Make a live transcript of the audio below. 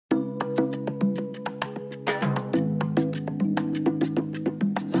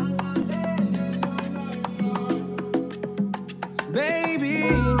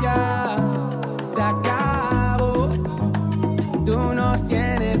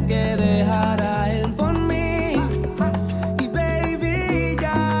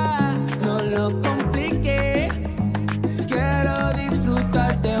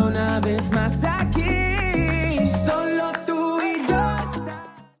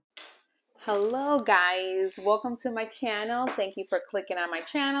Hello guys, welcome to my channel. Thank you for clicking on my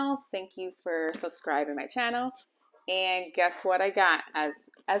channel. Thank you for subscribing my channel. And guess what I got?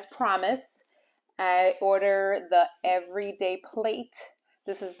 As promised, I ordered the everyday plate.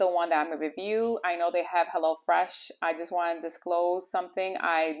 This is the one that I'm gonna review. I know they have HelloFresh. I just want to disclose something.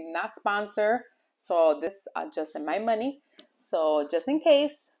 I'm not sponsor, so this just in my money. So just in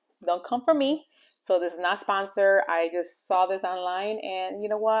case, don't come for me. So this is not sponsored. I just saw this online, and you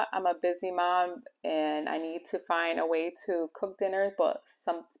know what? I'm a busy mom, and I need to find a way to cook dinner, but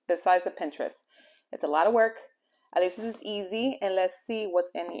some besides the Pinterest. It's a lot of work. At least this is easy, and let's see what's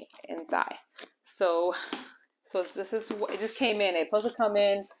inside. So this is what it just came in. It's supposed to come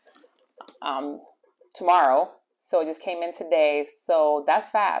in tomorrow, so it just came in today. So that's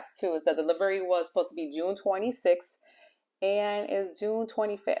fast too. The delivery was supposed to be June 26th, and it's June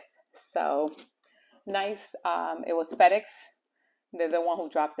 25th. So nice. It was FedEx. They're the one who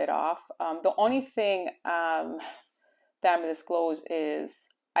dropped it off. The only thing that I'm gonna disclose is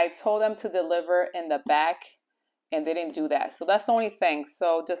I told them to deliver in the back, and they didn't do that. So that's the only thing.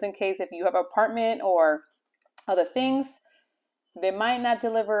 So just in case if you have an apartment or other things, they might not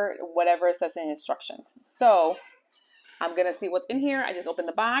deliver whatever it says in instructions. So I'm gonna see what's in here. I just opened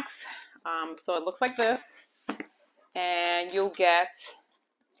the box. So it looks like this, and you'll get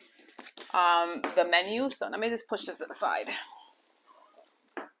the menu. So let me just push this aside.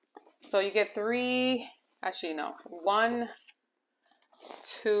 So you get three, actually no, 1,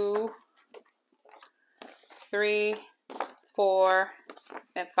 2, 3, 4,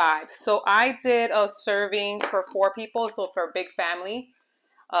 and 5. So I did a serving for 4 people, so for a big family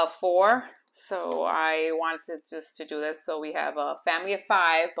of 4. So I wanted to do this. So we have a family of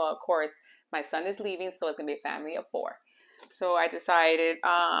 5, but of course my son is leaving, so it's gonna be a family of 4. So I decided,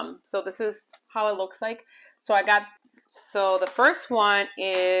 so this is how it looks like. So the first one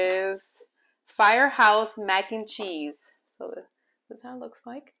is Firehouse Mac and Cheese. So this is how it looks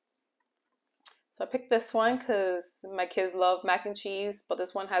like. So I picked this one because my kids love mac and cheese, but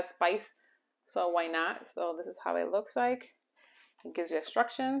this one has spice, so why not? So this is how it looks like. It gives you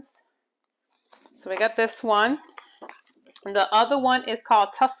instructions. So we got this one. And the other one is called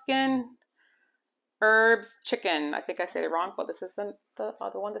Tuscan Herbs Chicken. I think I said it wrong, but this isn't the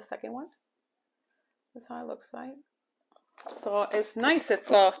other one, the second one. That's how it looks like. So it's nice. It's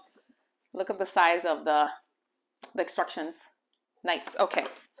look at the size of the instructions. Nice. Okay,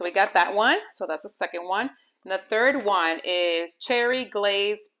 so we got that one. So that's the second one. And the third one is cherry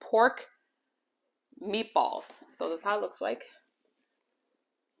glazed pork meatballs. So this is how it looks like.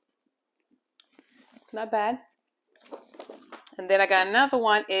 Not bad. And then I got another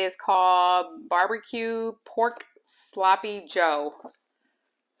one is called barbecue pork sloppy joe.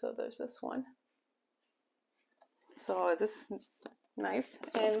 So there's this one. So this is nice.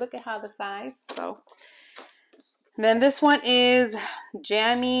 And look at how the size. So then this one is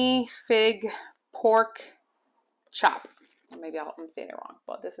jammy fig pork chop. Maybe I'm saying it wrong,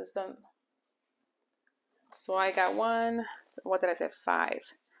 but this is the. So I got one. What did I say? 5.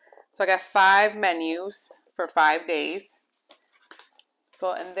 So I got 5 menus for 5 days.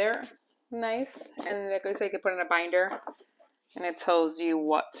 So and they're nice, and like I said, you can put in a binder, and it tells you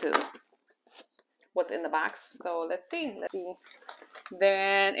what's in the box. So let's see.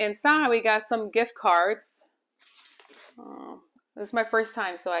 Then inside we got some gift cards. This is my first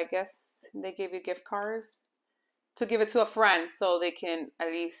time, so I guess they give you gift cards to give it to a friend so they can at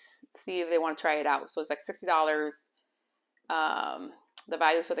least see if they want to try it out. So it's like $60 the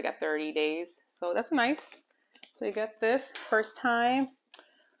value, so they got 30 days. So that's nice. So you got this first time.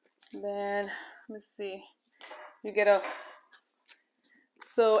 Then let's see. You get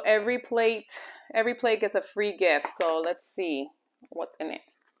so every plate gets a free gift. So let's see what's in it.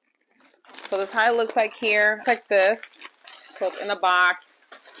 So this is how it looks like here. It's like this. So it's in a box,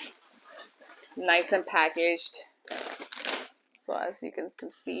 nice and packaged. So as you can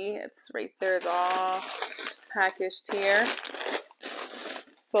see, it's right there. It's all packaged here.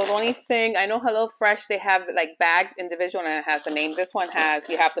 So the only thing, I know HelloFresh, they have like bags individual and it has a name. This one has,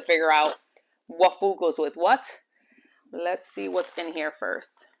 you have to figure out what food goes with what. Let's see what's in here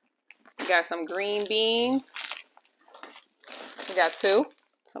first. We got some green beans. We got some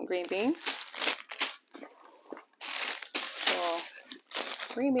green beans. So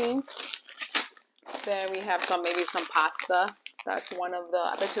green beans. Then we have maybe some pasta. That's one of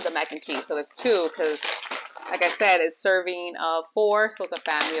I bet you the mac and cheese. So there's 2 because like I said, it's serving of 4, so it's a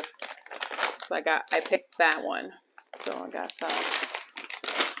family of. So I picked that one. So I got some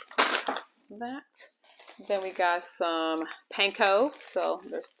that. Then we got some panko. So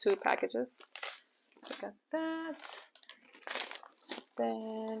there's 2 packages. I got that.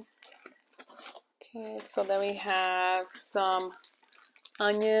 Then Okay, so then we have some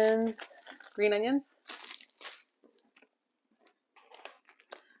onions, green onions.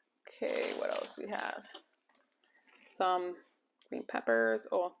 Okay, what else we have? Some green peppers.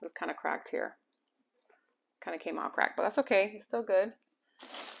 Oh, it's kind of cracked here. Kind of came out cracked, but that's okay. It's still good.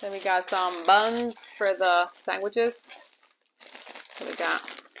 Then we got some buns for the sandwiches. So we got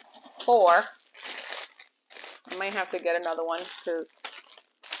 4. I might have to get another one because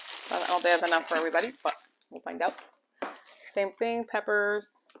I don't know if there's enough for everybody, but we'll find out. Same thing,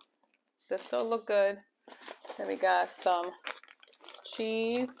 peppers. They still look good. Then we got some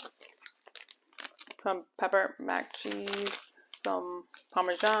cheese, some pepper mac cheese, some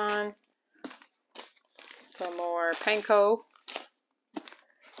Parmesan, some more panko.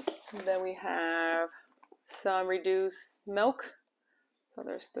 And then we have some reduced milk. So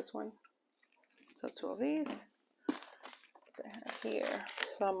there's this one. So 2 of these. I have here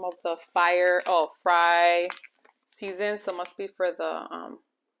some of the fry season, so must be for the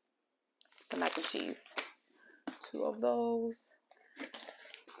mac and cheese. 2 of those.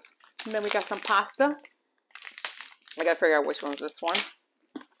 And then we got some pasta. I gotta figure out which one's this one.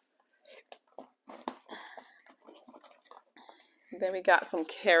 And then we got some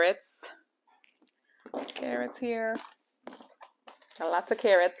carrots. Carrots here. Got lots of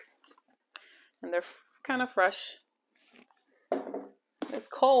carrots, and they're kind of fresh. It's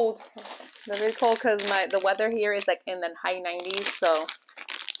cold. It's really cold because the weather here is like in the high 90s, so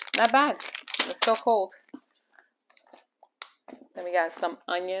not bad. It's still cold. Then we got some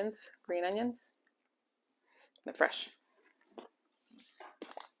onions, green onions. They're fresh.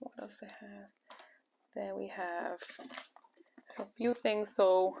 What else they have? Then we have a few things.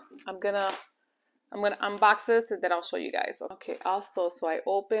 So I'm gonna unbox this and then I'll show you guys. Okay. Also, so I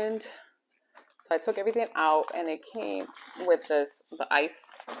took everything out and it came with the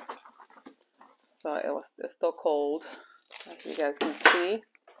ice. So it's still cold, as you guys can see.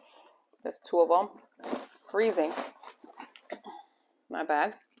 There's 2 of them. It's freezing. My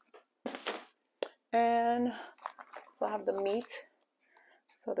bad. And so I have the meat.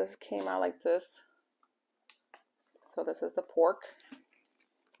 So this came out like this. So this is the pork.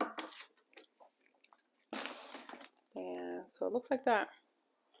 And so it looks like that.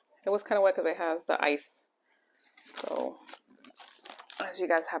 It was kind of wet because it has the ice. So as you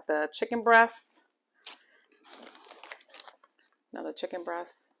guys have the chicken breasts. Another chicken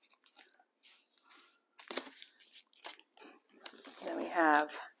breast. Then we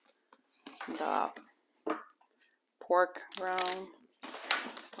have the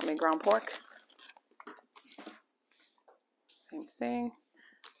ground pork. Same thing.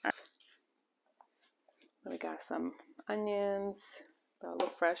 Right. Then we got some onions that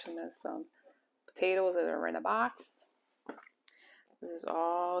look fresh, and then some potatoes that are in a box. This is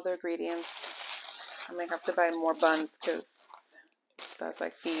all the ingredients. I might have to buy more buns because that's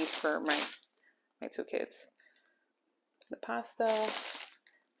like feed for my 2 kids. The pasta.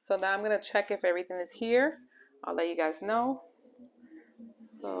 So now I'm gonna check if everything is here. I'll let you guys know.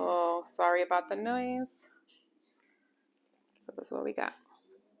 So sorry about the noise. So this is what we got.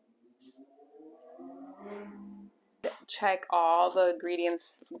 Check all the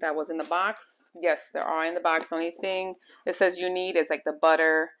ingredients that was in the box. Yes, they're all in the box. The only thing it says you need is like the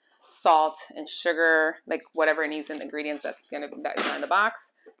butter, salt, and sugar, like whatever it needs in the ingredients that's not in the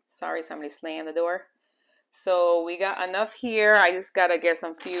box. Sorry, somebody slammed the door. So we got enough here. I just gotta get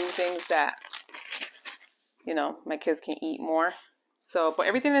some few things that, you know, my kids can eat more. So, but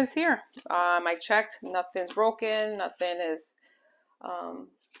everything is here. I checked, nothing's broken, nothing is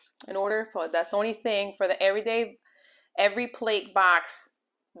in order. But that's the only thing for the every plate box.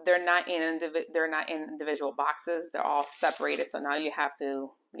 They're not in individual boxes. They're all separated. So now you have to,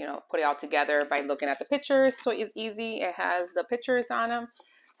 you know, put it all together by looking at the pictures. So it's easy. It has the pictures on them,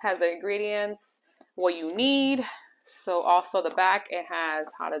 has the ingredients, what you need. So also the back, it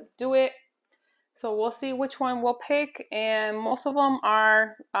has how to do it. So we'll see which one we'll pick, and most of them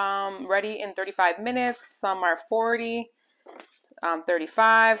are ready in 35 minutes. Some are 40,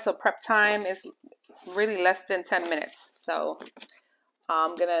 35. So prep time is really less than 10 minutes. So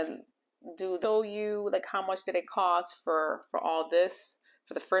I'm gonna show you like how much did it cost for all this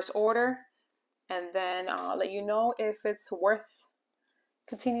for the first order, and then I'll let you know if it's worth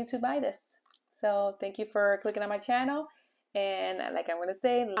continuing to buy this. So thank you for clicking on my channel, and like I'm gonna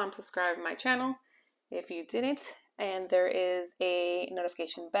say, subscribe to my channel if you didn't, and there is a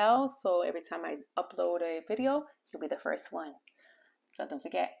notification bell, so every time I upload a video, you'll be the first one. So don't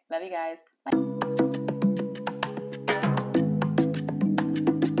forget. Love you guys. Bye.